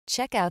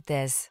Check out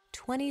this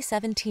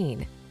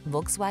 2017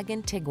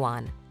 Volkswagen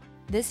Tiguan.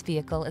 This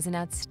vehicle is an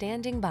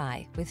outstanding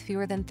buy with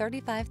fewer than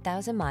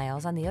 35,000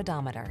 miles on the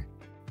odometer.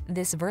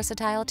 This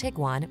versatile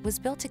Tiguan was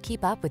built to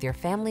keep up with your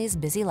family's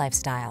busy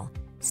lifestyle.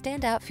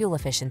 Standout fuel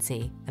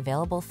efficiency,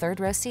 available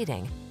third-row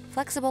seating,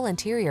 flexible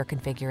interior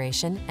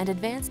configuration, and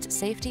advanced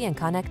safety and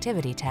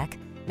connectivity tech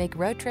make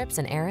road trips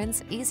and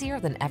errands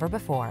easier than ever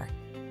before.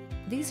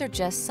 These are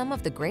just some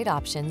of the great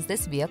options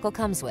this vehicle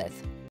comes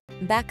with: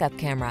 backup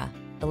camera,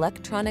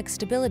 electronic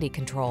stability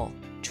control,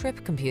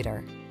 trip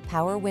computer,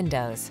 power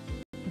windows,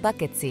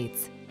 bucket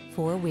seats,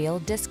 four-wheel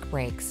disc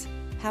brakes,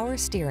 power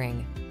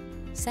steering.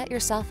 Set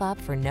yourself up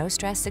for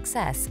no-stress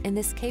success in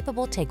this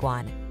capable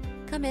Tiguan.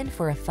 Come in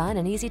for a fun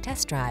and easy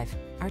test drive.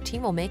 Our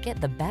team will make it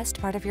the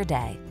best part of your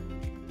day.